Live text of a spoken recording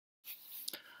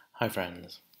Hi,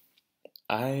 friends.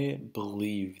 I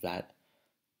believe that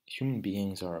human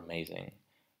beings are amazing.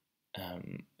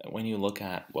 When you look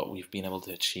at what we've been able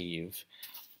to achieve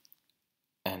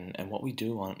and what we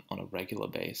do on a regular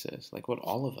basis, like what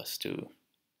all of us do,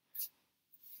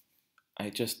 I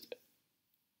just,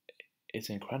 it's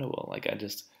incredible. I'm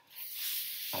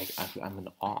in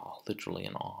awe, literally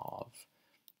in awe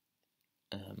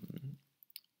um,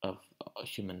 of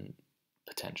human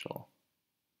potential,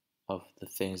 of the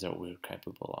things that we're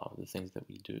capable of, the things that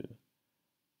we do,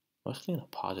 mostly in a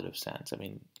positive sense. I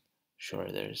mean, sure,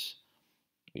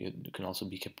 we can also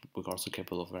we're also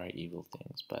capable of very evil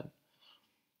things, but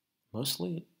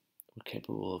mostly we're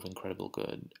capable of incredible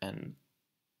good. And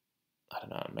I don't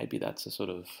know, maybe that's a sort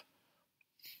of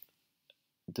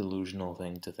delusional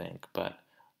thing to think, but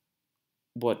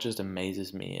what just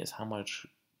amazes me is how much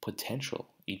potential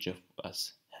each of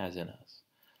us has in us,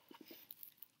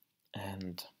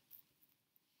 and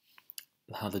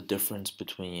how the difference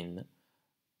between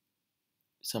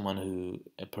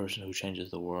a person who changes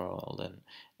the world and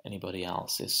anybody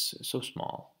else is so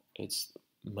small. It's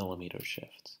millimeter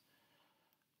shifts.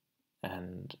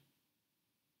 And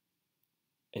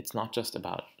it's not just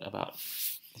about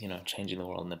changing the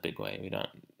world in a big way. We don't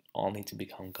all need to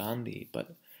become Gandhi,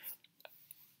 but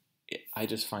I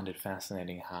just find it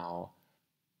fascinating how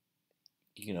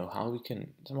how we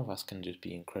can, some of us can just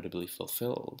be incredibly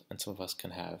fulfilled, and some of us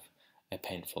can have a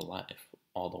painful life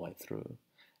all the way through,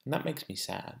 and that makes me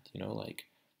sad. Like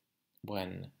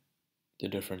when the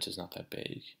difference is not that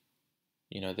big.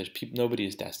 There's people. Nobody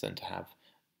is destined to have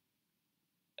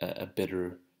a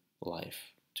bitter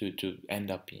life, to end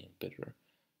up being bitter.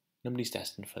 Nobody's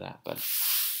destined for that, but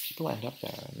people end up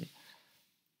there,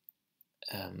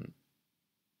 and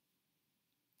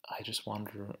I just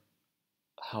wonder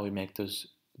how we make those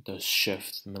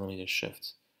shifts, millimeter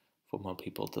shifts, for more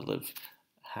people to live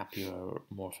happier,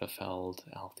 more fulfilled,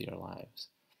 healthier lives.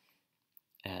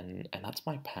 And that's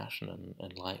my passion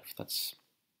in life. That's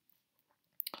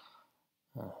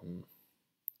um,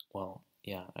 well,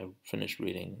 yeah. I finished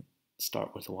reading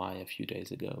Start with Why a few days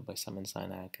ago by Simon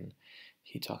Sinek, and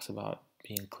he talks about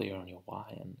being clear on your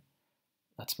why, and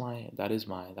that is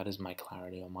my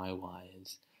clarity on my why.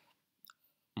 Is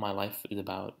my life is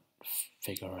about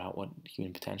figuring out what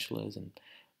human potential is and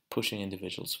pushing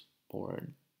individuals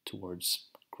forward towards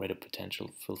greater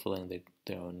potential, fulfilling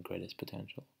their own greatest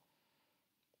potential.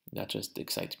 That just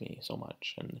excites me so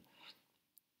much. And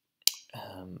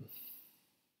um,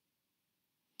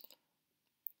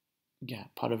 yeah,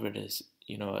 part of it is,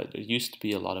 it used to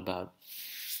be a lot about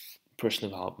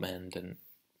personal development, and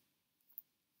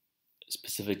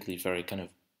specifically very kind of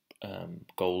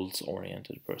goals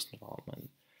oriented personal development.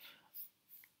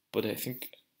 But I think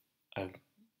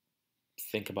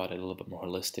about it a little bit more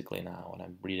holistically now when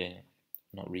I'm reading,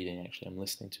 not reading actually, I'm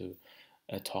listening to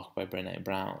a talk by Brene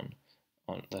Brown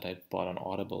that I bought on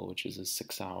Audible, which is a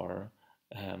 6-hour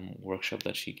workshop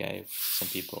that she gave some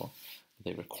people.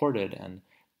 They recorded, and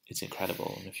it's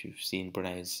incredible. And if you've seen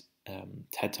Brene's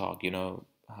TED Talk, you know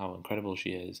how incredible she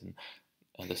is,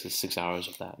 and this is 6 hours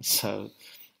of that. So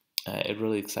it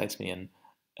really excites me,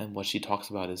 and what she talks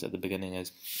about is at the beginning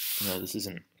is, this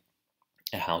isn't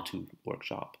a how-to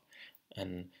workshop,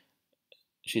 and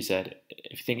she said,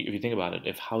 if you think about it,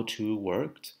 if how-to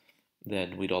worked,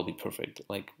 then we'd all be perfect.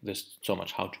 Like there's so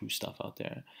much how-to stuff out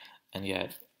there, and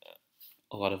yet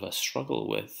a lot of us struggle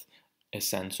with a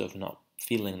sense of not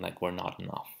feeling like we're not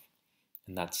enough,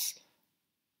 and that's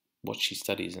what she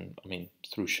studies. And I mean,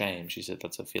 through shame, she said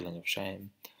that's a feeling of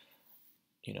shame.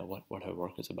 What her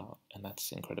work is about, and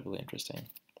that's incredibly interesting.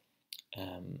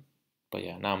 Um, but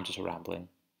yeah, now I'm just rambling.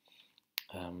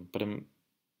 But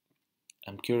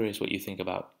I'm curious what you think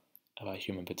about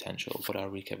human potential. What are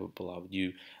we capable of?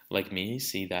 You, like me,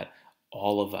 see that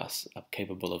all of us are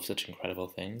capable of such incredible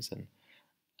things, and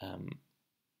um,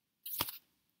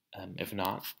 if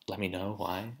not, let me know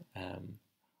why.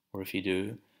 Or if you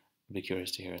do, I'd be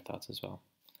curious to hear your thoughts as well.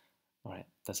 All right,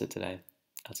 that's it today.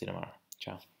 I'll see you tomorrow.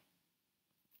 Ciao.